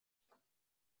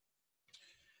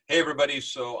Hey everybody,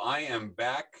 so I am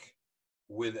back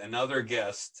with another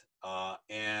guest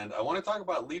and I want to talk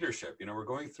about leadership. You know, we're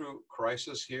going through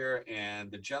crisis here, and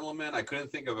the gentleman, I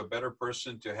couldn't think of a better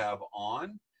person to have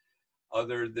on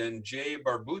other than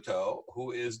JayBarbuto,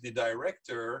 who is the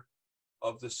director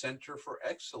of the Center for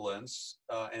Excellence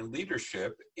and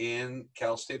Leadership in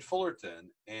Cal State Fullerton.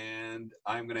 And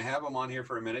I'm going to have him on here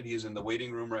for a minute. He's in the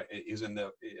waiting room, right? He's in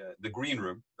the green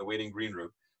room, the waiting green room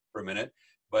for a minute.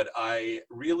 But I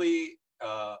really,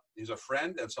 he's a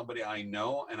friend and somebody I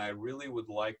know, and I really would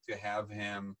like to have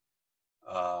him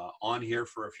on here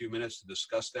for a few minutes to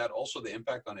discuss that. Also the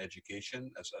impact on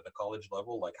education at the college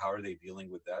level, like how are they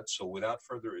dealing with that? So without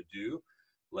further ado,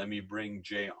 let me bring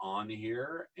Jay on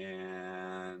here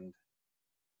and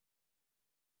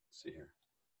let's see here.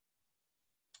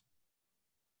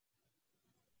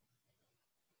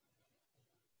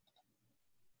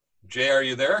 Jay, are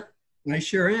you there? I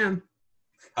sure am.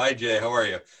 Hi, Jay. How are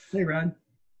you? Hey, Rod.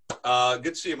 Good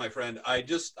to see you, my friend. I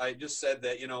just said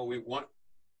that, you know, we want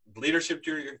leadership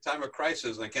during a time of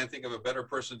crisis, and I can't think of a better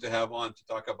person to have on to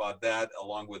talk about that,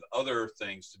 along with other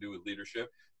things to do with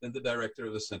leadership, than the director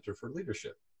of the Center for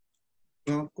Leadership.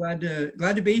 Well, glad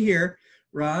to be here,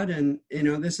 Rod. And you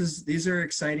know, these are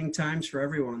exciting times for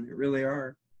everyone. They really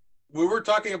are. We were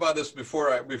talking about this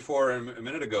before a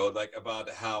minute ago, like about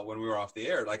how when we were off the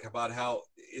air, like about how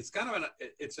it's kind of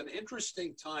it's an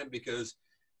interesting time because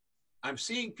I'm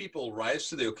seeing people rise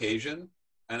to the occasion.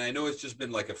 And I know it's just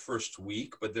been like a first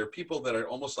week, but there are people that are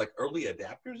almost like early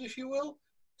adapters, if you will,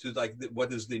 to like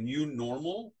what is the new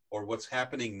normal or what's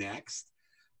happening next.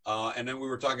 And then we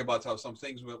were talking about how some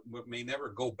things may never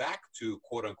go back to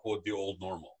quote unquote the old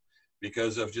normal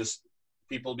because of just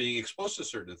people being exposed to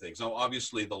certain things. Now,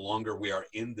 obviously, the longer we are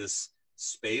in this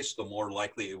space, the more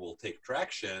likely it will take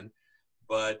traction.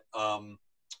 But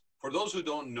for those who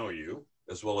don't know you,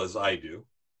 as well as I do,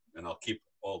 and I'll keep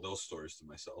all those stories to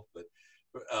myself, but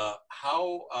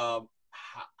how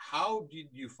did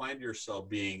you find yourself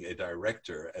being a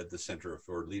director at the Center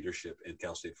for Leadership in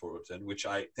Cal State Fullerton, which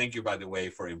I thank you, by the way,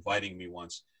 for inviting me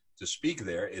once to speak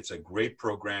there. It's a great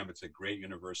program. It's a great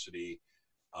university.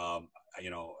 You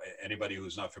know, anybody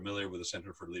who's not familiar with the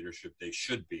Center for Leadership, they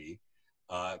should be.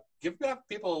 Give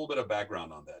people a little bit of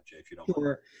background on that, Jay, if you don't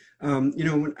mind. Sure. You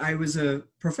know, when I was a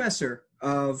professor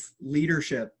of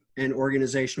leadership and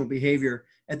organizational behavior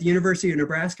at the University of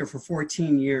Nebraska for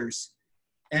 14 years.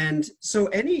 And so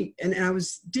and I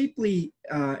was deeply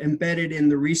embedded in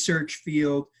the research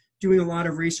field, doing a lot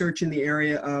of research in the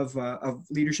area of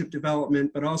leadership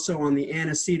development, but also on the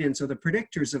antecedents or the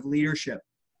predictors of leadership.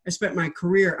 I spent my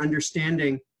career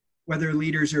understanding whether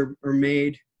leaders are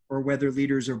made or whether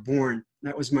leaders are born.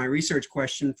 That was my research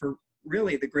question for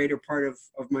really the greater part of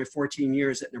my 14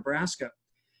 years at Nebraska.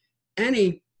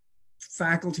 Any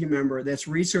faculty member that's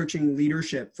researching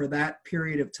leadership for that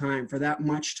period of time, for that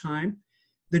much time,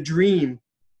 the dream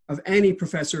of any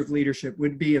professor of leadership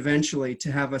would be eventually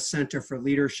to have a center for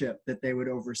leadership that they would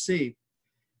oversee.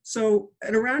 So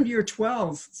at around year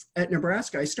 12 at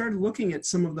Nebraska, I started looking at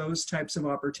some of those types of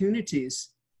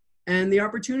opportunities. And the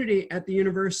opportunity at the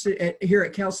university, here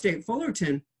at Cal State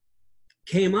Fullerton,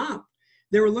 came up.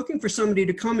 They were looking for somebody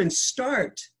to come and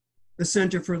start the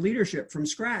Center for Leadership from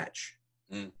scratch.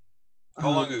 Mm. How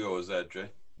long ago was that,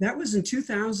 Jay? That was in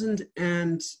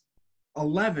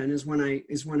 2011 is when I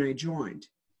joined.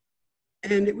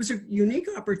 And it was a unique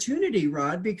opportunity,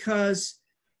 Rod, because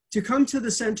to come to the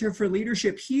Center for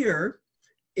Leadership here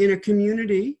in a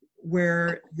community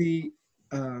where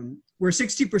where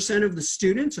 60% of the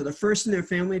students are the first in their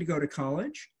family to go to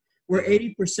college, where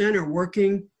 80% are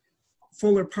working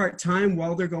full or part-time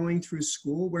while they're going through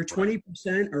school, where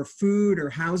 20% are food or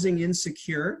housing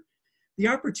insecure, the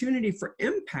opportunity for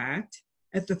impact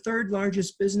at the third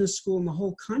largest business school in the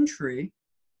whole country,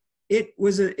 it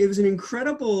was an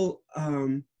incredible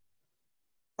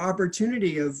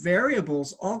opportunity of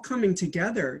variables all coming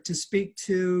together to speak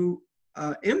to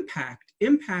impact,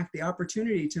 the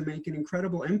opportunity to make an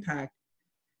incredible impact.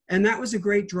 And that was a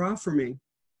great draw for me.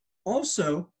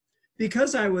 Also,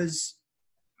 because I was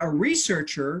a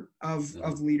researcher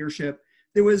of leadership,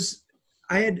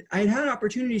 I had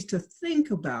opportunities to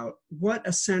think about what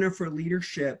a Center for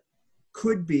Leadership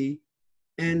could be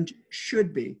and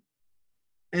should be.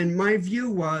 And my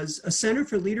view was a Center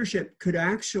for Leadership could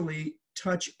actually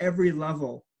touch every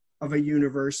level of a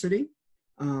university.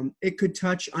 It could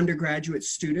touch undergraduate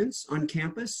students on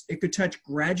campus. It could touch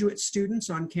graduate students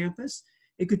on campus.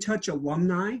 It could touch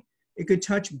alumni. It could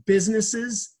touch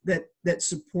businesses that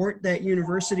support that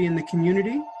university and the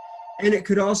community. And it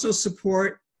could also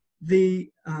support the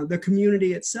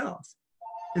community itself.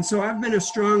 And so I've been a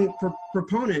strong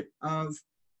proponent of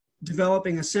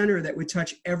developing a center that would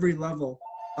touch every level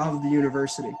of the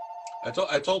university.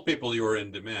 I told people you were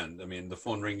in demand. I mean, the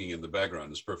phone ringing in the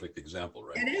background is a perfect example,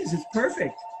 right? It is. It's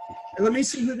perfect. And let me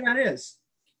see who that is.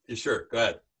 Yeah, sure. Go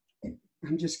ahead.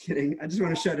 I'm just kidding. I just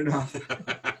want to shut it off.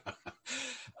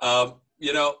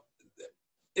 You know,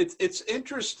 it's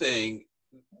interesting,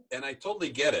 and I totally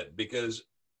get it, because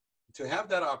to have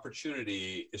that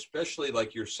opportunity, especially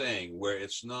like you're saying, where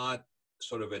it's not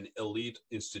sort of an elite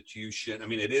institution. I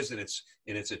mean, it is in its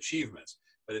achievements,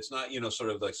 but it's not,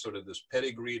 sort of this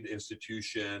pedigreed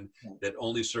institution that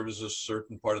only services a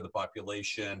certain part of the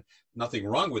population. Nothing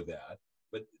wrong with that,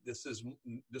 but this is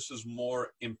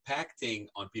more impacting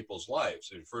on people's lives.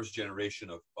 The first generation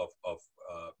of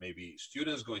maybe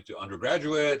students going to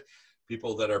undergraduate,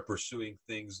 people that are pursuing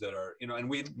things that are, and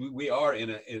we are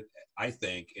I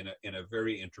think in a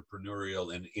very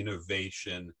entrepreneurial and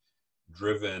innovation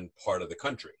driven part of the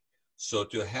country. So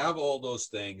to have all those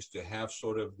things, to have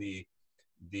sort of the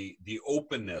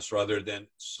openness rather than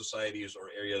societies or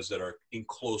areas that are in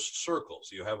closed circles,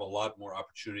 you have a lot more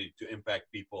opportunity to impact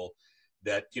people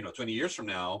that, 20 years from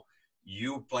now,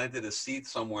 you planted a seed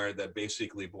somewhere that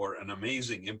basically bore an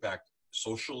amazing impact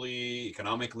socially,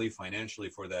 economically, financially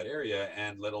for that area,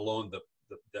 and let alone the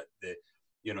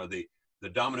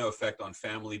domino effect on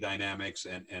family dynamics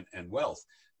and wealth.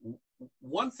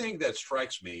 One thing that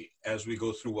strikes me as we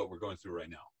go through what we're going through right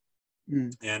now,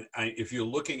 and if you're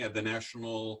looking at the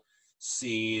national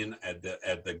scene, at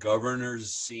the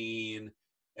governor's scene,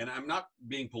 and I'm not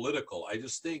being political, I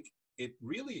just think it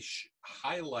really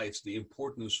highlights the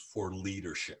importance for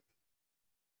leadership,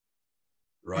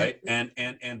 right? And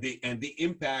the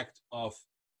impact of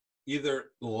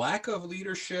either lack of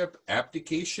leadership,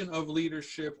 abdication of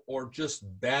leadership, or just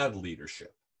bad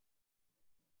leadership.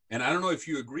 And I don't know if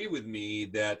you agree with me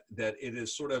that it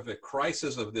is sort of a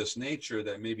crisis of this nature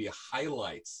that maybe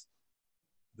highlights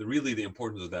the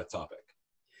importance of that topic.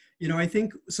 I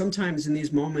think sometimes in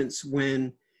these moments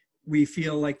when we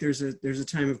feel like there's a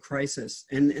time of crisis,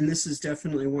 and this is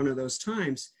definitely one of those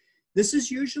times, this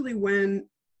is usually when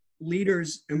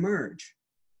leaders emerge.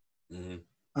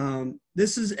 Mm-hmm.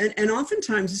 This is, and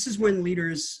oftentimes this is when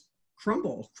leaders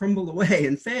crumble away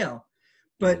and fail.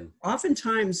 But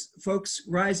oftentimes folks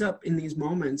rise up in these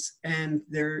moments and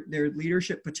their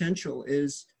leadership potential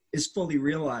is fully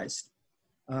realized.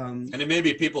 And it may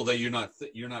be people that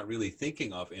you're not really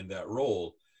thinking of in that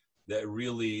role that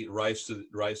really rise to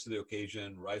the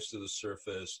occasion, rise to the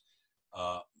surface.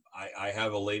 I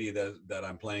have a lady that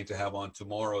I'm planning to have on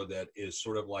tomorrow that is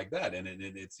sort of like that, and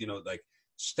it's like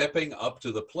stepping up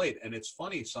to the plate. And it's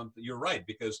funny, you're right,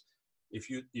 because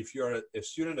if you're a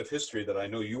student of history, that I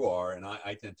know you are, and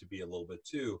I tend to be a little bit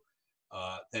too,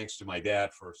 thanks to my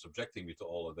dad for subjecting me to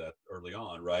all of that early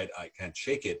on, right? I can't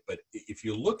shake it. But if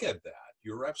you look at that,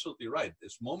 you're absolutely right.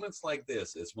 It's moments like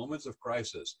this, it's moments of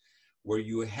crisis where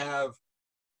you have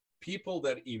people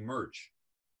that emerge.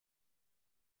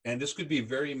 And this could be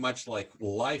very much like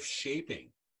life shaping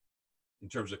in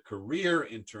terms of career,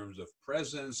 in terms of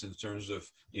presence, in terms of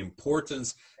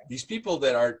importance. These people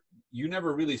that you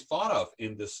never really thought of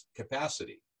in this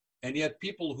capacity. And yet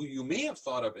people who you may have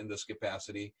thought of in this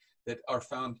capacity that are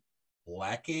found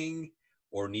lacking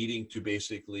or needing to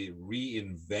basically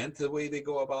reinvent the way they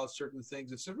go about certain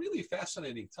things. It's a really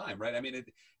fascinating time, right? I mean,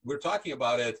 we're talking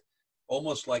about it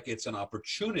almost like it's an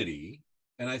opportunity.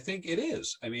 And I think it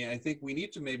is. I mean, I think we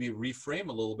need to maybe reframe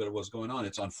a little bit of what's going on.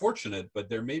 It's unfortunate, but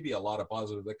there may be a lot of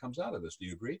positive that comes out of this. Do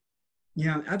you agree?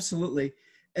 Yeah, absolutely.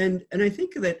 And I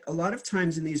think that a lot of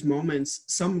times in these moments,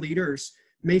 some leaders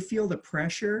may feel the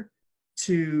pressure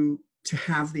to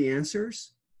have the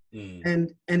answers,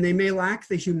 and they may lack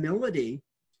the humility.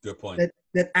 Good point.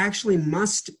 That actually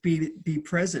must be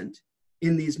present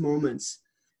in these moments.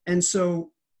 And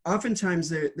so oftentimes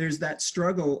there's that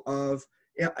struggle of,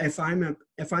 if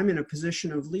I'm in a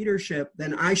position of leadership,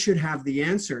 then I should have the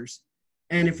answers.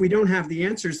 And if we don't have the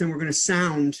answers, then we're going to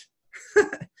sound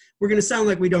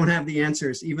like we don't have the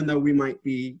answers, even though we might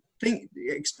be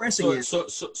expressing it.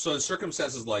 So in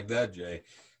circumstances like that, Jay,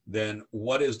 then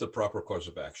what is the proper course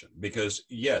of action? Because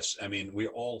yes, I mean, we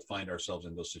all find ourselves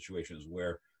in those situations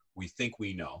where we think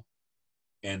we know.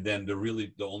 And then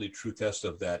the only true test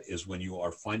of that is when you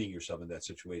are finding yourself in that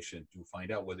situation to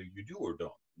find out whether you do or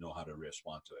don't know how to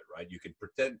respond to it, right? You can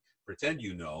pretend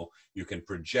you know, you can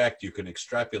project, you can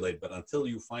extrapolate, but until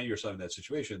you find yourself in that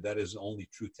situation, that is the only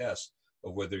true test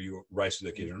of whether you rise to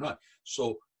the occasion or not.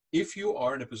 So if you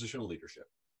are in a position of leadership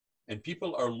and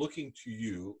people are looking to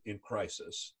you in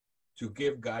crisis to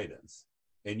give guidance,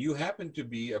 and you happen to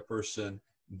be a person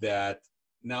that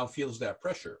now feels that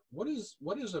pressure, what is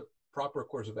a proper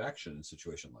course of action in a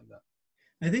situation like that?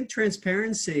 I think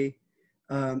transparency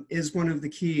is one of the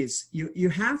keys. You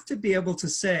have to be able to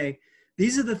say,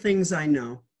 these are the things I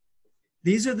know.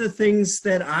 These are the things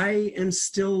that I am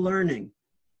still learning.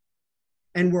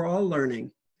 And we're all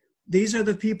learning. These are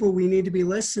the people we need to be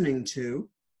listening to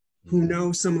who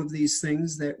know some of these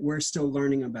things that we're still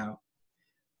learning about.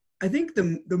 I think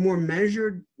the more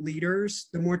measured leaders,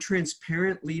 the more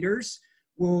transparent leaders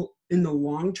will, in the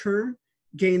long term,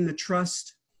 gain the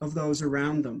trust of those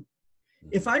around them.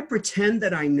 If I pretend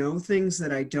that I know things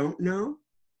that I don't know,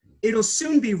 it'll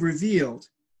soon be revealed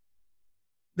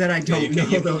that I don't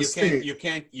know those things. You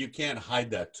can't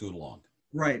hide that too long.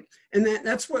 Right. And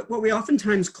that's what we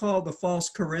oftentimes call the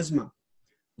false charisma.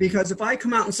 Because if I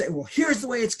come out and say, well, here's the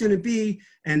way it's going to be,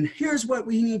 and here's what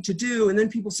we need to do, and then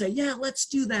people say, yeah, let's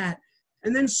do that.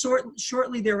 And then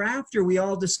shortly thereafter, we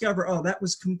all discover, oh, that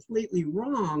was completely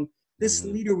wrong. This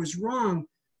leader was wrong.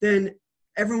 Then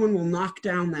everyone will knock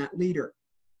down that leader.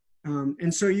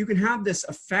 And so you can have this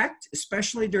effect,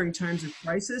 especially during times of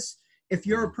crisis. If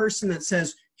you're a person that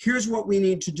says, here's what we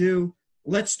need to do,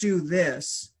 let's do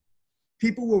this,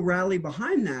 people will rally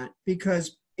behind that,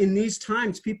 because in these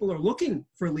times, people are looking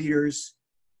for leaders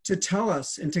to tell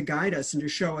us and to guide us and to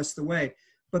show us the way.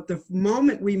 But the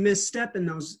moment we misstep in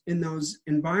those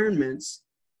environments,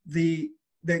 that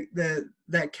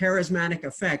charismatic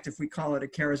effect, if we call it a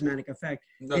charismatic effect,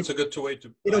 that's a good way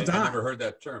to. I never heard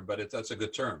that term, but that's a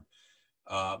good term,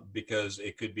 because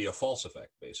it could be a false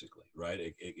effect, basically,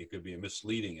 right? It could be a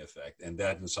misleading effect, and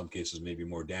that in some cases may be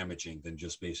more damaging than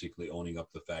just basically owning up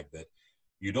the fact that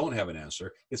you don't have an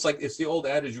answer. It's the old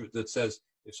adage that says,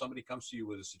 if somebody comes to you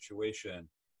with a situation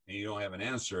and you don't have an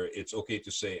answer, it's okay to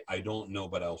say, I don't know,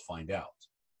 but I'll find out,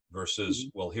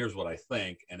 versus, well, here's what I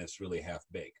think, and it's really half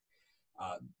baked.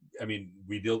 I mean,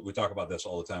 we talk about this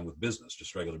all the time with business,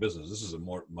 just regular business. This is a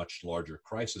much larger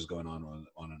crisis going on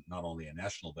not only a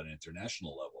national, but an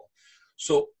international level.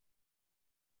 So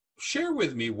share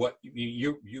with me what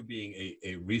you being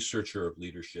a researcher of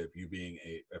leadership, you being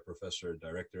a professor,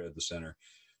 director at the center,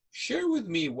 share with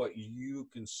me what you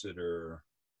consider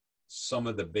some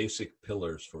of the basic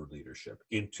pillars for leadership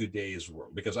in today's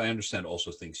world, because I understand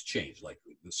also things change, like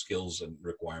the skills and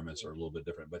requirements are a little bit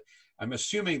different, but I'm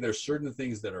assuming there's certain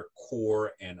things that are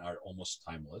core and are almost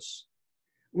timeless.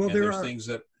 Well, there are things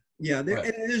that, and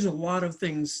there's a lot of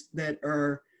things that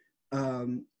are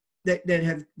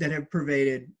that have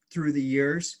pervaded through the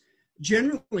years.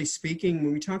 Generally speaking,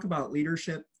 when we talk about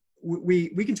leadership, we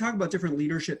can talk about different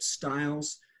leadership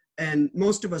styles. And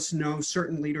most of us know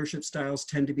certain leadership styles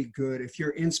tend to be good. If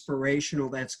you're inspirational,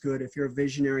 that's good. If you're a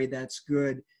visionary, that's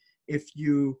good. If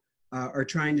you are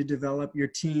trying to develop your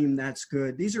team, that's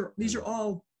good. These are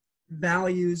all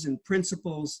values and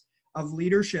principles of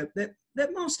leadership that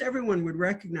most everyone would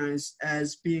recognize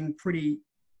as being pretty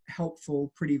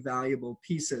helpful, pretty valuable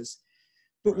pieces.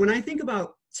 But when I think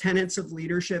about tenets of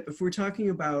leadership, if we're talking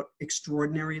about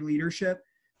extraordinary leadership,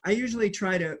 I usually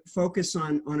try to focus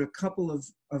on a couple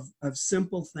of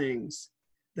simple things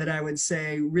that I would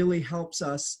say really helps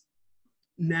us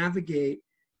navigate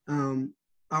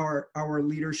our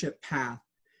leadership path.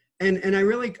 And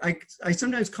I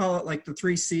sometimes call it like the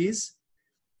 3 C's.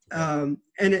 And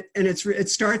it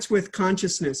starts with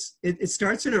consciousness. It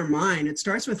starts in our mind. It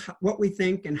starts with what we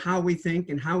think and how we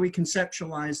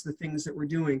conceptualize the things that we're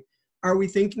doing. Are we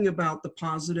thinking about the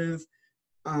positive,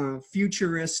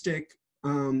 futuristic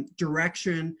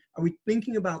direction? Are we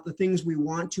thinking about the things we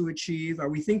want to achieve? Are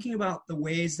we thinking about the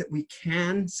ways that we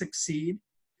can succeed?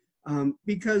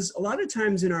 Because a lot of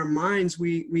times in our minds,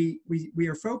 we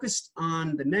are focused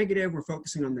on the negative, we're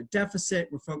focusing on the deficit,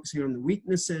 we're focusing on the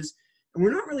weaknesses, and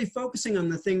we're not really focusing on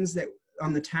the things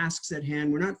on the tasks at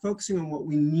hand. We're not focusing on what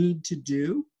we need to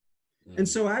do. And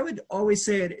so I would always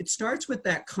say it starts with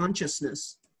that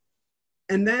consciousness.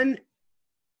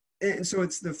 And so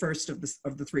it's the first of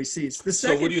the 3 C's. The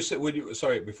second, so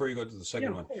sorry, before you go to the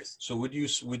second one. So would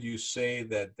you say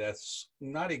that that's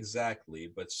not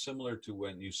exactly, but similar to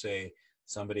when you say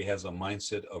somebody has a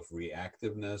mindset of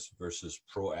reactiveness versus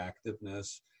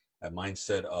proactiveness, a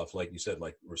mindset of, like you said,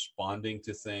 like responding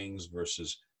to things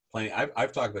versus planning.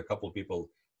 I've talked to a couple of people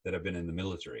that have been in the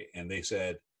military, and they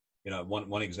said, one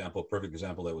perfect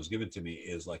example that was given to me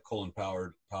is like Colin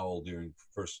Powell during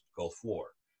first Gulf War,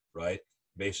 right?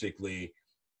 Basically,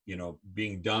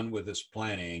 being done with his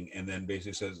planning, and then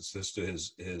basically says to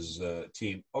his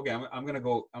team, okay, I'm gonna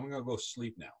go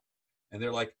sleep now. And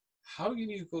they're like, how do you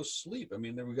need to go sleep? I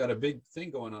mean, we got a big thing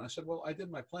going on. I said, well, I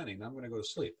did my planning. Now I'm gonna go to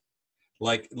sleep.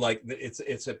 Like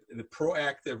it's a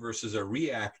proactive versus a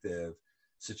reactive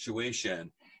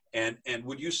situation. And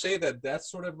would you say that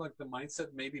that's sort of like the mindset,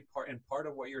 maybe part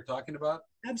of what you're talking about?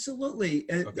 Absolutely.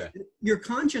 Okay. Your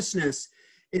consciousness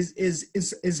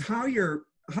is how your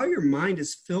mind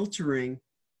is filtering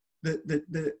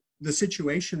the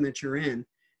situation that you're in,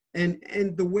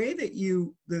 and the way that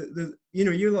you the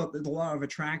law of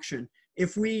attraction.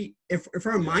 If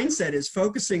our mindset is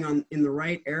focusing on in the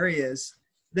right areas,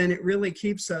 then it really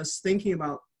keeps us thinking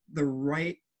about the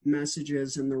right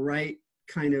messages and the right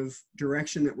kind of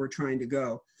direction that we're trying to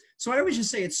go. So I always just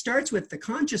say it starts with the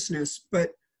consciousness,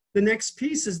 but the next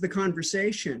piece is the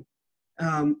conversation.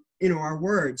 Our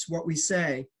words, what we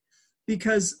say,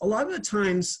 because a lot of the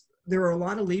times there are a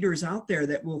lot of leaders out there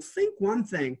that will think one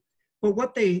thing, but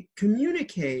what they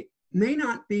communicate may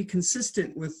not be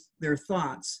consistent with their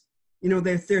thoughts.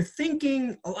 They're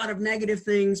thinking a lot of negative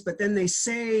things, but then they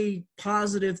say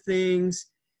positive things.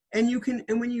 And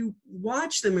when you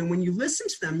watch them and when you listen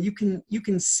to them, you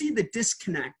can see the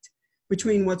disconnect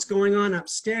between what's going on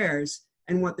upstairs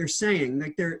and what they're saying.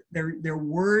 Like their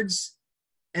words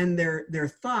and their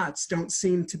thoughts don't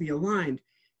seem to be aligned.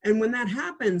 And when that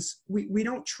happens, we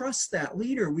don't trust that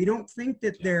leader. We don't think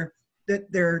that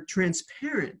they're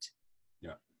transparent.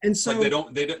 Yeah. And so like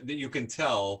they don't, you can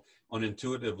tell on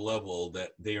intuitive level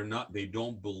that they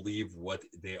don't believe what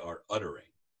they are uttering.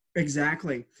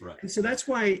 Exactly. Right. And so that's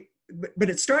why, but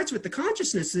it starts with the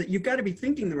consciousness that you've got to be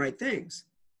thinking the right things.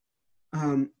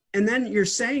 And then you're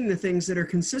saying the things that are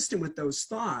consistent with those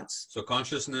thoughts. So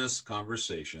consciousness,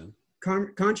 conversation.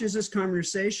 Consciousness,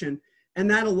 conversation, and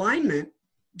that alignment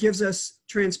gives us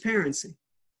transparency.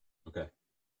 Okay.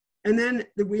 And then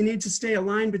we need to stay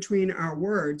aligned between our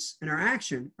words and our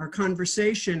action. Our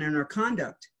conversation and our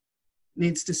conduct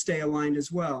needs to stay aligned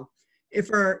as well.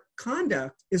 If our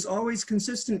conduct is always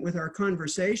consistent with our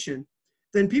conversation,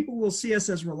 then people will see us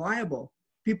as reliable.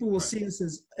 People will see us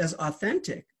as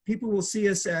authentic. People will see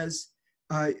us as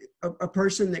a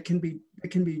person that can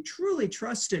be truly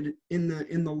trusted in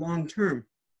the long term.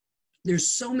 There's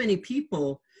so many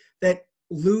people that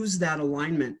lose that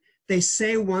alignment. They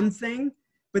say one thing,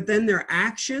 but then their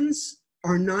actions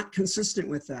are not consistent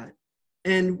with that.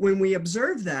 And when we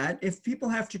observe that, if people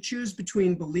have to choose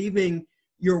between believing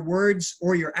your words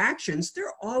or your actions,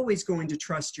 they're always going to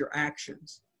trust your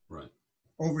actions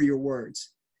over your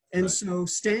words. And so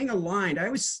staying aligned, I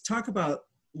always talk about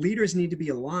leaders need to be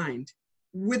aligned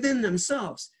within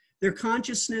themselves. Their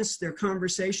consciousness, their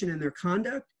conversation, and their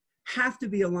conduct have to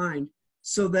be aligned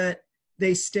so that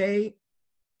they stay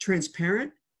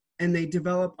transparent and they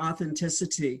develop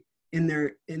authenticity in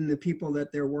the people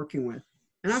that they're working with.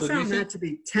 And I found that to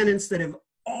be tenets that have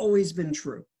always been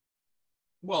true.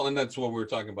 Well, and that's what we're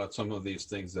talking about, some of these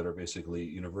things that are basically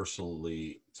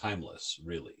universally timeless,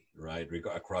 really, right?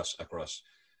 Across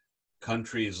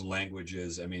countries,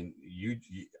 languages. I mean,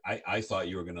 I thought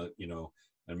you were going to,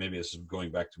 and maybe this is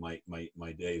going back to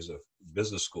my days of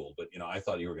business school, but, I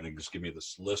thought you were going to just give me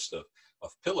this list of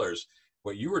pillars.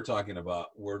 What you were talking about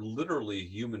were literally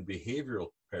human behavioral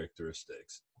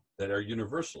characteristics that are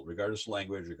universal, regardless of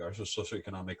language, regardless of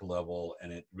socioeconomic level.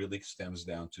 And it really stems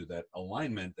down to that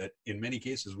alignment that in many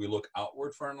cases we look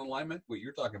outward for an alignment. What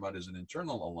you're talking about is an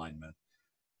internal alignment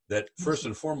that first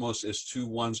and foremost is to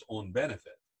one's own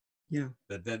benefit. Yeah.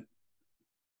 That then.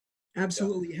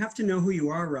 Absolutely. You have to know who you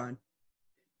are, Rod.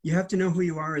 You have to know who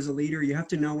you are as a leader. You have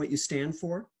to know what you stand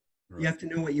for. You have to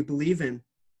know what you believe in.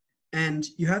 And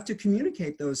you have to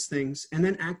communicate those things and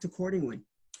then act accordingly.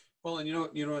 Well, and you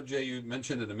know what, Jay, you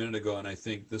mentioned it a minute ago, and I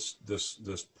think this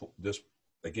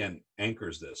again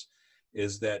anchors this,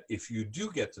 is that if you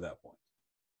do get to that point,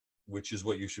 which is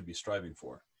what you should be striving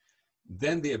for,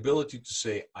 then the ability to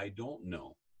say, I don't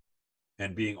know,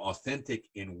 and being authentic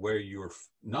in where your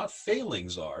not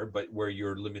failings are, but where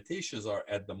your limitations are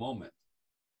at the moment,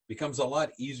 becomes a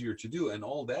lot easier to do. And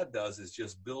all that does is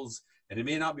just builds, and it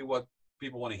may not be what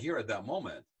people want to hear at that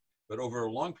moment, but over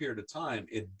a long period of time,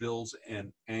 it builds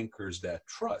and anchors that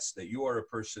trust that you are a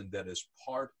person that is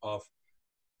part of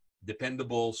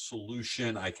dependable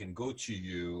solution. I can go to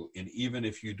you, and even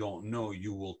if you don't know,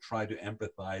 you will try to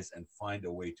empathize and find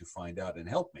a way to find out and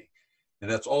help me. And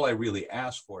that's all I really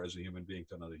ask for as a human being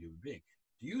to another human being.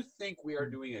 Do you think we are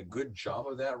doing a good job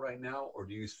of that right now? Or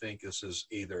do you think this is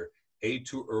either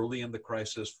too early in the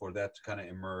crisis for that to kind of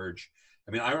emerge?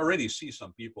 I mean, I already see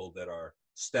some people that are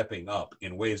stepping up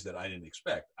in ways that I didn't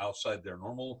expect, outside their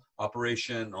normal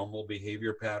operation, normal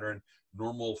behavior pattern,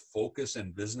 normal focus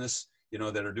and business,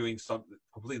 that are doing something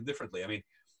completely differently. I mean,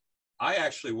 I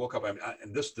actually woke up,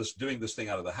 and this doing this thing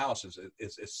out of the house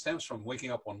it stems from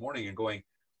waking up one morning and going,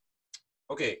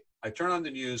 okay, I turn on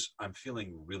the news, I'm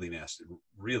feeling really nasty,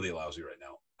 really lousy right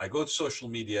now. I go to social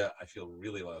media, I feel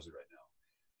really lousy right now.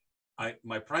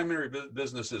 my primary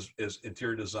business is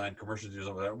interior design, commercial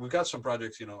design. We've got some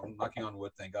projects, you know, knocking on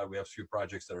wood, thank God we have a few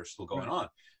projects that are still going on.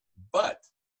 But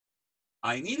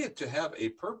I needed to have a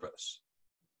purpose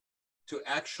to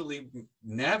actually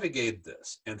navigate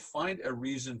this and find a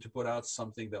reason to put out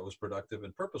something that was productive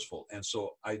and purposeful. And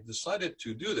so I decided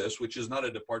to do this, which is not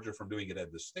a departure from doing it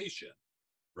at the station,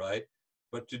 right?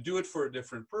 But to do it for a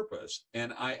different purpose.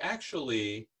 And I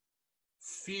actually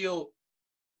feel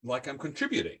like I'm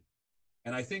contributing.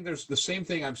 And I think there's the same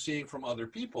thing I'm seeing from other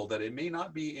people, that it may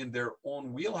not be in their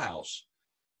own wheelhouse,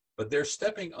 but they're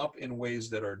stepping up in ways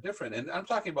that are different. And I'm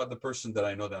talking about the person that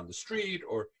I know down the street,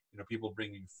 or, you know, people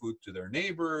bringing food to their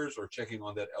neighbors, or checking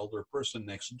on that elder person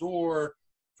next door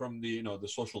from the, you know, the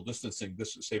social distancing,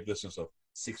 this safe distance of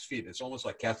 6 feet. It's almost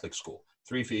like Catholic school,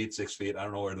 3 feet, 6 feet. I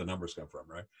don't know where the numbers come from,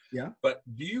 right? Yeah. But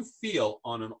do you feel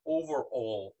on an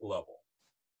overall level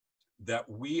that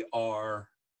we are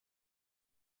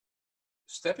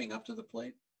stepping up to the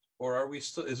plate, or are we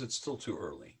still, is it still too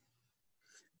early?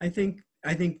 I think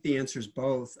the answer is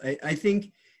both. I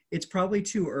think it's probably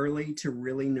too early to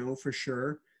really know for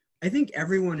sure. I think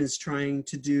everyone is trying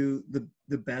to do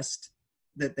the best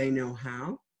that they know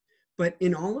how. But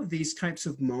in all of these types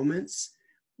of moments,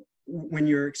 when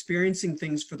you're experiencing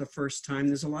things for the first time,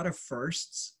 there's a lot of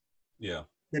firsts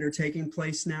that are taking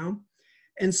place now.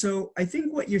 And so I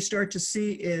think what you start to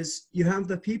see is you have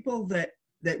the people that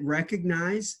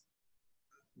recognize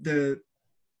the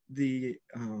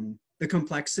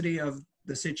complexity of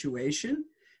the situation,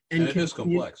 and it is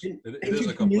complex. It is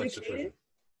a complex situation.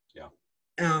 Yeah.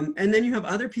 And then you have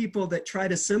other people that try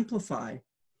to simplify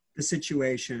the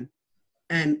situation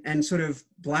and sort of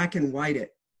black and white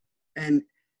it. And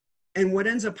what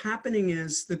ends up happening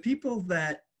is the people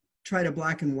that try to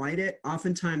black and white it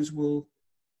oftentimes will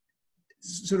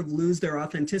sort of lose their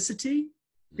authenticity,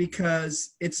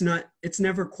 because it's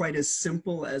never quite as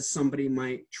simple as somebody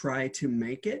might try to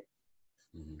make it.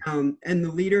 And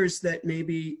the leaders that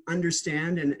maybe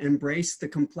understand and embrace the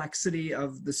complexity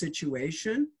of the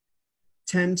situation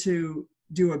tend to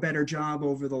do a better job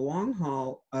over the long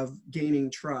haul of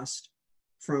gaining trust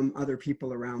from other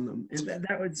people around them. And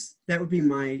that would be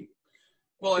my.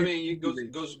 Well, I mean,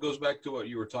 it goes back to what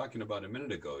you were talking about a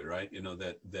minute ago, right? You know,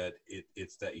 that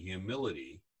it's that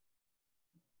humility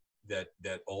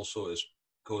that also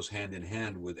goes hand in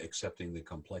hand with accepting the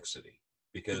complexity,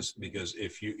 because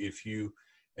if you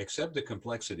accept the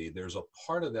complexity, there's a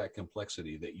part of that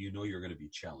complexity that you know you're going to be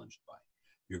challenged by,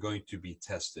 you're going to be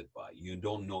tested by, you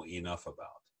don't know enough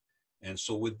about. And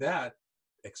so with that,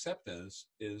 acceptance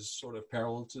is sort of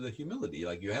parallel to the humility.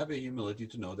 Like, you have a humility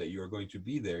to know that you're going to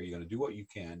be there, you're going to do what you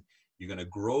can, you're going to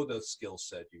grow the skill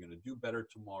set, you're going to do better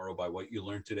tomorrow by what you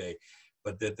learned today.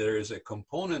 But that there is a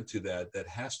component to that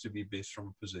has to be based from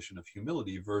a position of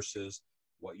humility, versus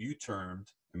what you termed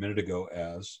a minute ago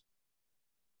as,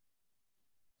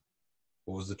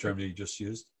 what was the term that you just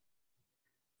used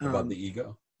about the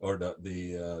ego, or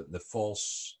the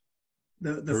false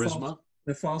charisma?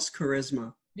 The false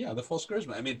charisma. Yeah, the false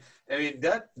charisma. I mean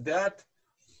that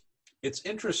it's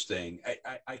interesting.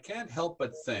 I can't help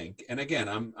but think, and again,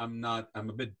 I'm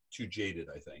a bit too jaded,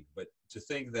 I think, but to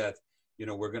think that, you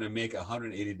know, we're going to make a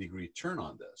 180-degree turn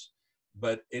on this.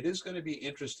 But it is going to be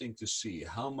interesting to see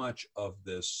how much of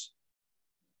this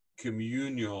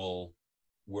communal,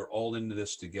 we're all into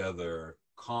this together,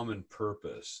 common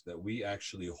purpose that we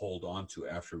actually hold on to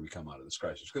after we come out of this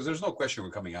crisis. Because there's no question we're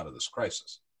coming out of this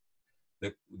crisis.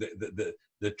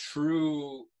 The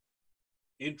true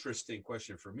interesting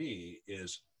question for me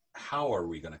is, how are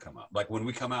we going to come out? Like, when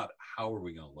we come out, how are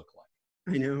we going to look like?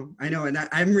 I know. And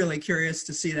I'm really curious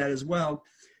to see that as well,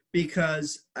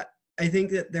 because I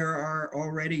think that there are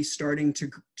already starting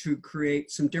to create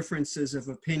some differences of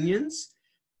opinions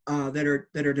that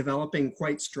are developing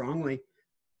quite strongly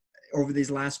over these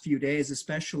last few days,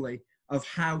 especially, of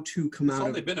how to come out. It's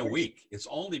only been a week. It's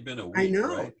only been a week. I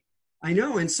know. Right? I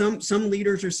know. And some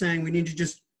leaders are saying we need to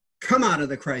just come out of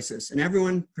the crisis and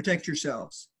everyone protect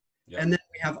yourselves. Yep. And then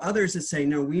we have others that say,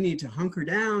 no, we need to hunker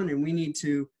down and we need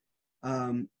to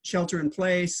shelter in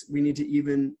place. We need to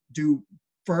even do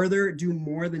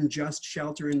more than just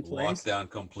shelter in place. Lock down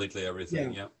completely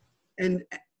everything. Yeah.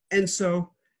 And so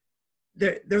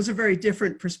those are very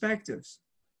different perspectives.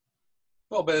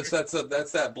 Well, but that's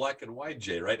that black and white,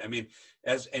 Jay, right? I mean,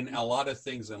 as in a lot of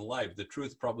things in life, the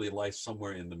truth probably lies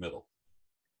somewhere in the middle.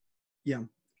 Yeah,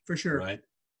 for sure. Right.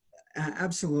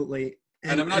 Absolutely.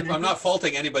 And I'm not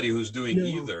faulting anybody who's doing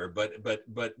either, but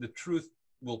the truth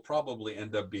will probably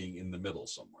end up being in the middle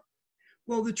somewhere.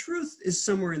 Well, the truth is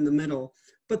somewhere in the middle,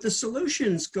 but the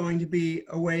solution's going to be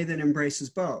a way that embraces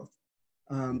both.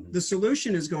 The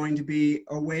solution is going to be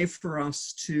a way for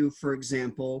us to, for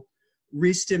example,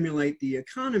 re-stimulate the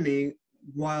economy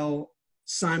while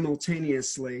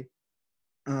simultaneously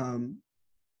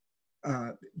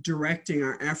directing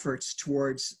our efforts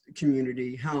towards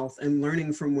community health and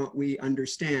learning from what we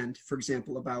understand, for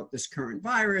example, about this current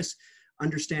virus,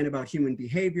 understand about human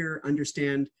behavior,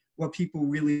 understand what people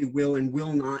really will and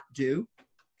will not do,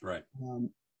 right,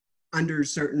 under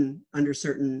certain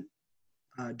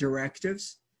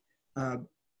directives.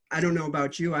 I don't know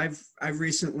about you. I've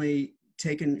recently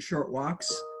taken short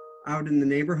walks out in the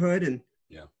neighborhood, and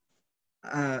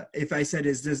if I said,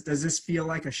 does this feel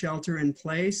like a shelter in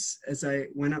place? As I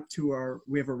went up to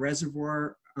we have a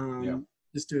reservoir,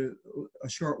 just a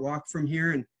short walk from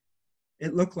here, and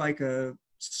it looked like a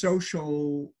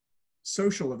social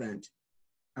event.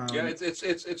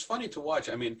 It's funny to watch.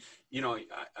 I mean, you know,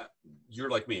 you're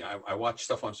like me. I watch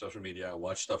stuff on social media. I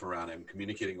watch stuff around. I'm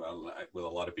communicating with a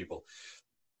lot of people.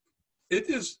 It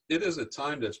is a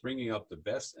time that's bringing up the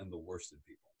best and the worst in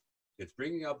people. It's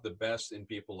bringing up the best in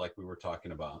people, like we were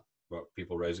talking about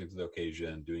people rising to the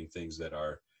occasion, doing things that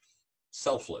are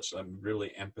selfless. I'm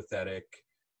really empathetic,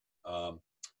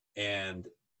 and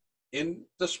in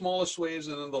the smallest ways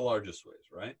and in the largest ways,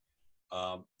 right?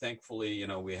 Thankfully, you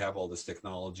know, we have all this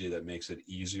technology that makes it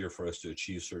easier for us to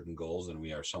achieve certain goals, and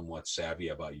we are somewhat savvy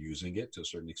about using it to a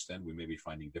certain extent. We may be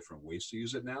finding different ways to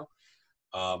use it now.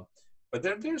 But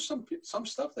there's some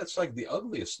stuff that's like the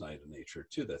ugliest night of nature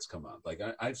too that's come out. Like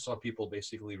I saw people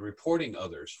basically reporting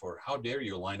others for how dare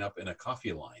you line up in a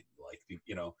coffee line. Like,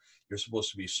 you know, you're supposed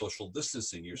to be social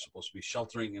distancing. You're supposed to be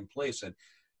sheltering in place, and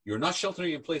you're not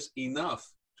sheltering in place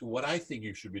enough to what I think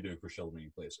you should be doing for sheltering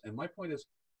in place. And my point is,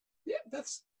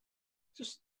 that's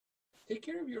just take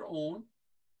care of your own,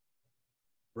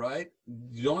 right?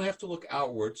 You don't have to look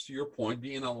outwards, to your point,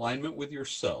 be in alignment with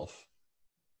yourself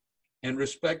and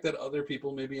respect that other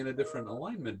people may be in a different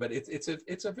alignment. But it's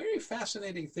a very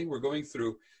fascinating thing we're going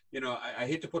through. You know, I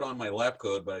hate to put on my lab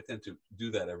coat, but I tend to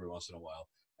do that every once in a while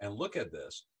and look at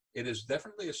this. It is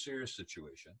definitely a serious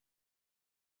situation,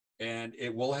 and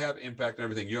it will have impact on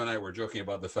everything. You and I were joking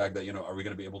about the fact that, you know, are we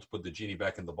going to be able to put the genie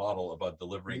back in the bottle about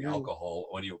delivering alcohol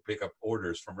when you pick up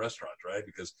orders from restaurants, right?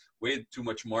 Because way too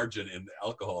much margin in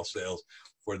alcohol sales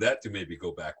for that to maybe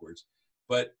go backwards.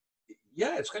 But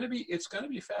yeah, it's going to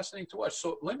be fascinating to watch.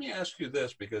 So let me ask you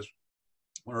this, because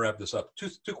I want to wrap this up.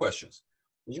 Two questions.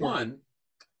 Sure. One,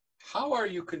 how are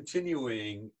you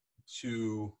continuing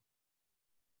to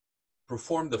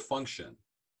perform the function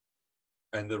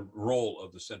and the role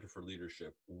of the Center for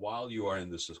Leadership while you are in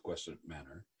this sequestered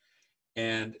manner?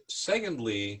 And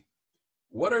secondly,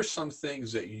 what are some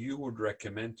things that you would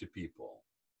recommend to people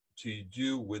to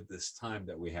do with this time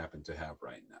that we happen to have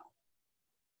right now?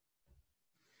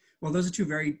 Well, those are two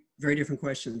very, very different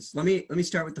questions. Let me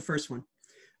start with the first one.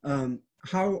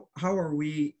 How are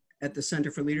we at the Center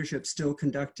for Leadership still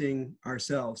conducting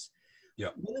ourselves? Yeah.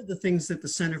 One of the things that the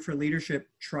Center for Leadership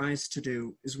tries to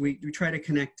do is we try to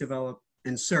connect, develop,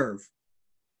 and serve.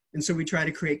 And so we try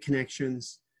to create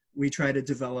connections, we try to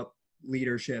develop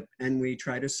leadership, and we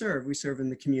try to serve. We serve in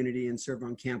the community and serve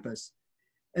on campus.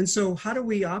 And so how do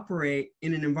we operate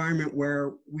in an environment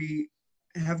where we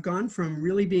have gone from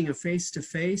really being a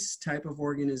face-to-face type of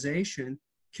organization,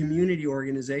 community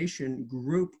organization,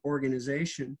 group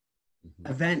organization,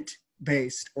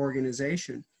 event-based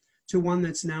organization, to one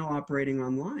that's now operating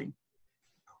online?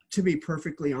 To be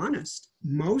perfectly honest,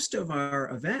 most of our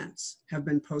events have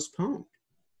been postponed.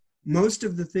 Most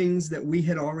of the things that we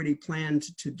had already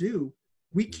planned to do,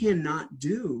 we cannot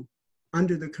do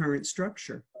under the current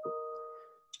structure.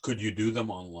 Could you do them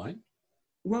online?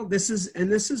 Well,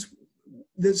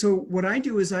 so what I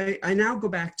do is I now go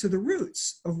back to the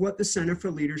roots of what the Center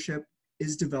for Leadership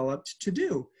is developed to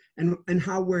do, and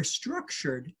how we're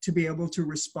structured to be able to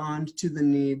respond to the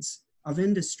needs of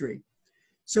industry.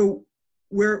 So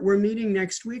we're meeting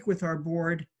next week with our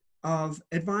board of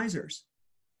advisors.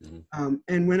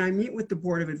 And when I meet with the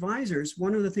board of advisors,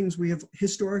 one of the things we have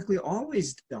historically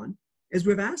always done is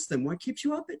we've asked them, what keeps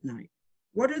you up at night?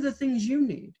 What are the things you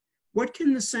need? What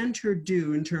can the center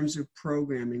do in terms of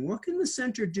programming? What can the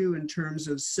center do in terms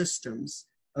of systems,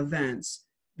 events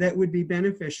that would be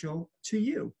beneficial to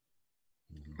you?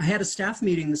 I had a staff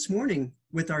meeting this morning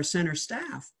with our center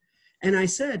staff, and I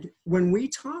said, when we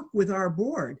talk with our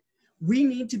board, we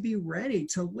need to be ready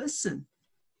to listen,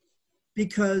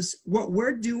 because what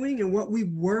we're doing and what we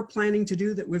were planning to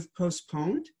do that we've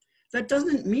postponed, that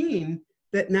doesn't mean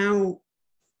that now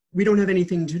we don't have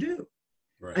anything to do.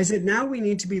 Right. I said, now we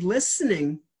need to be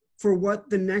listening for what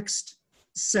the next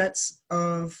sets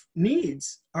of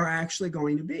needs are actually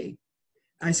going to be.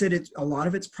 I said a lot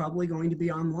of it's probably going to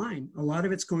be online. A lot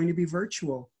of it's going to be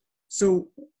virtual. So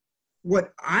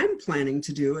what I'm planning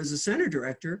to do as a center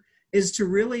director is to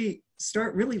really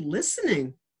start really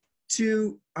listening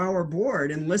to our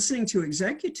board and listening to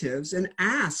executives and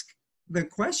ask the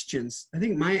questions. I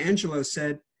think Maya Angelou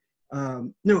said,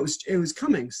 no, it was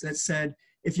Cummings that said,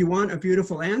 if you want a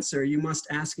beautiful answer, you must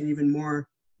ask an even more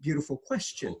beautiful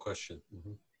question. Cool question.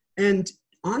 Mm-hmm. And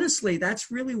honestly,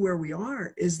 that's really where we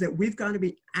are, is that we've got to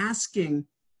be asking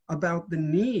about the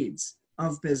needs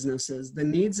of businesses, the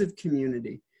needs of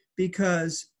community,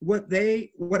 because what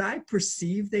I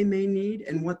perceive they may need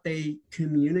and what they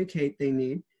communicate they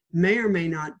need may or may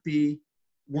not be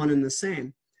one and the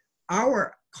same.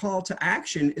 Our call to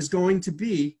action is going to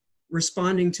be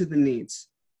responding to the needs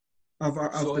of our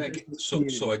community.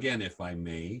 So again, if I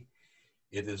may,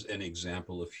 it is an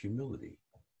example of humility,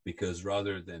 because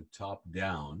rather than top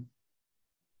down,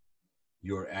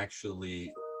 you're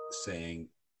actually saying,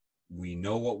 we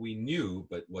know what we knew,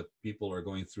 but what people are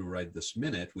going through right this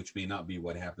minute, which may not be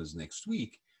what happens next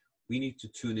week, we need to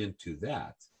tune into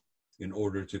that in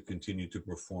order to continue to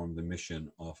perform the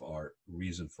mission of our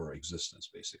reason for existence,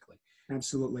 basically.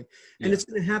 Absolutely. And it's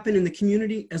going to happen in the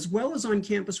community as well as on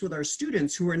campus with our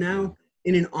students who are now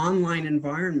in an online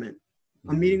environment.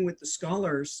 I'm meeting with the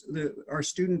scholars, our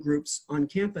student groups on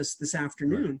campus this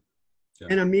afternoon.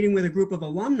 Right. And I'm meeting with a group of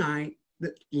alumni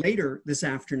later this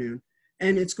afternoon.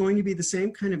 And it's going to be the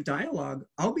same kind of dialogue.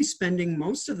 I'll be spending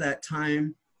most of that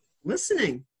time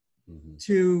listening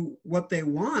to what they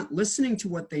want, listening to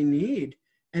what they need,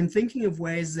 and thinking of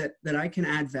ways that I can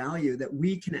add value, that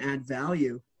we can add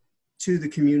value to the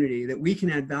community, that we can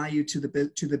add value to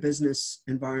the business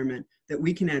environment, that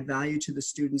we can add value to the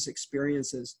students'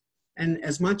 experiences. And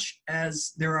as much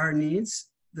as there are needs,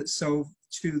 so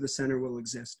too the center will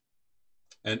exist.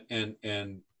 And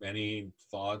any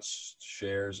thoughts,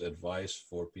 shares, advice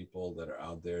for people that are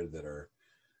out there that are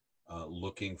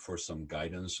looking for some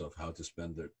guidance of how to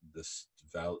spend this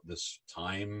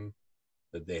time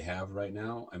that they have right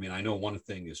now? I mean, I know one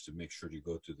thing is to make sure you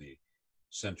go to the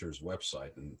center's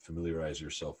website and familiarize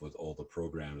yourself with all the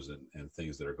programs and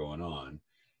things that are going on.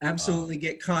 Absolutely.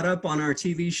 Get caught up on our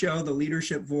TV show, The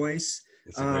Leadership Voice.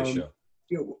 It's a great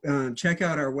show. Check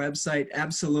out our website.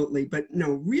 Absolutely. But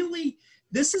no, really,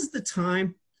 this is the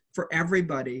time for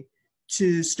everybody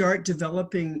to start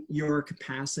developing your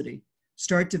capacity,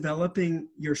 start developing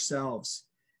yourselves.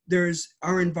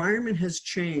 Our environment has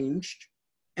changed.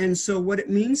 And so what it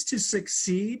means to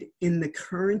succeed in the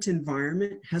current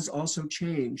environment has also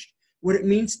changed. What it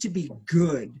means to be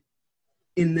good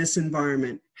in this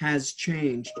environment has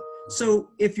changed. So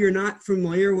if you're not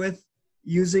familiar with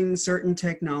using certain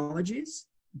technologies,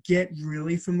 get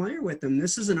really familiar with them.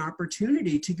 This is an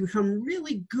opportunity to become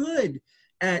really good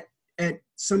at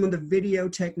some of the video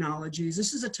technologies.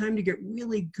 This is a time to get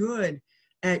really good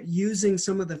at using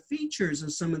some of the features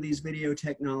of some of these video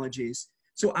technologies.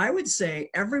 So I would say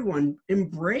everyone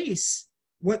embrace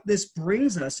what this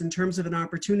brings us in terms of an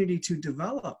opportunity to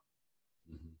develop.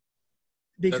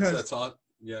 Because that's all.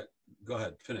 Yeah, go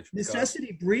ahead, finish.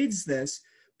 Necessity breeds this,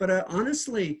 but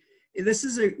honestly,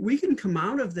 we can come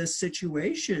out of this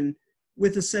situation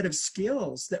with a set of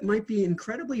skills that might be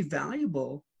incredibly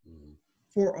valuable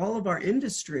for all of our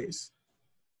industries.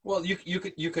 Well, you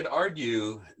could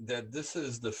argue that this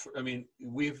is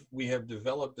we have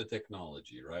developed the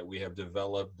technology, right? We have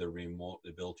developed the remote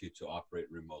ability to operate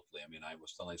remotely. I mean, I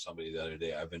was telling somebody the other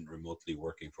day, I've been remotely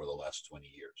working for the last 20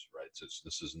 years, right? So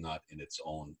this is not in its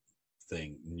own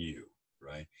thing new,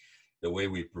 right? The way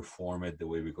we perform it, the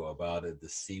way we go about it, the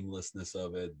seamlessness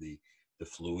of it, the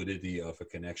fluidity of a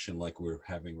connection like we're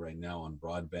having right now on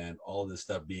broadband, all of this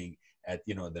stuff being at,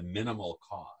 the minimal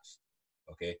cost,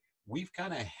 okay? We've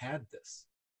kind of had this,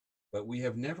 but we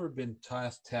have never been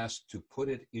tasked to put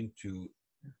it into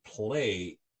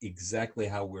play exactly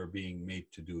how we're being made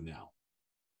to do now.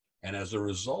 And as a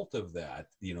result of that,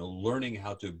 learning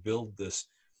how to build this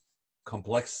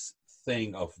complex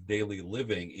thing of daily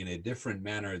living in a different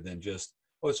manner than just,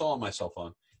 it's all on my cell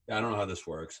phone. Yeah, I don't know how this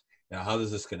works. Now, how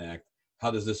does this connect? How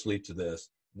does this lead to this?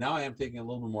 Now I am taking a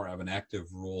little bit more of an active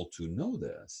role to know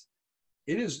this.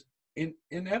 It is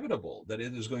inevitable that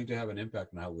it is going to have an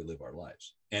impact on how we live our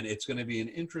lives. And it's going to be an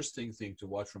interesting thing to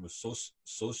watch from a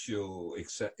socio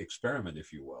experiment,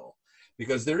 if you will,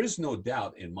 because there is no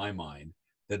doubt in my mind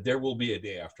that there will be a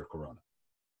day after Corona.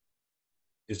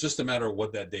 It's just a matter of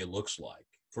what that day looks like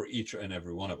for each and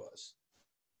every one of us.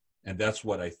 And that's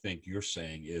what I think you're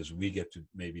saying is we get to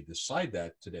maybe decide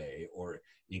that today or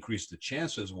increase the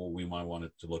chances of what we might want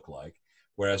it to look like.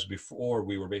 Whereas before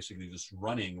we were basically just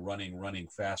running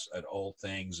fast at all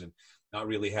things and not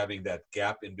really having that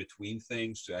gap in between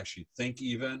things to actually think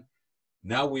even.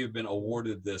 Now we've been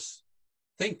awarded this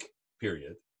think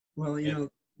period. Well, you know,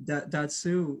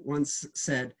 Datsu once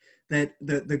said that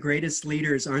the greatest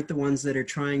leaders aren't the ones that are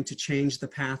trying to change the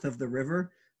path of the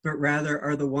river, but rather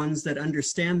are the ones that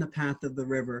understand the path of the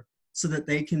river so that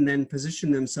they can then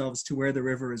position themselves to where the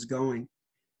river is going.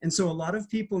 And so a lot of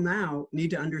people now need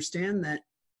to understand that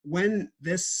when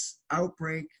this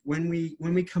outbreak, when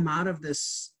we come out of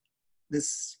this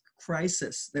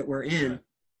crisis that we're in,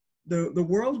 the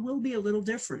world will be a little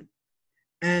different.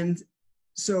 And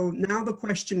so now the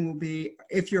question will be,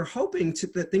 if you're hoping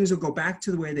that things will go back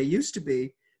to the way they used to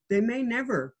be, they may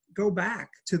never go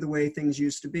back to the way things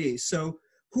used to be. So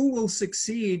who will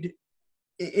succeed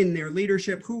in their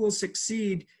leadership? Who will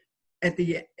succeed at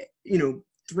the,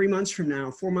 3 months from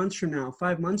now, 4 months from now,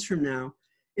 5 months from now?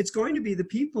 It's going to be the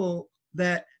people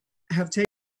that have taken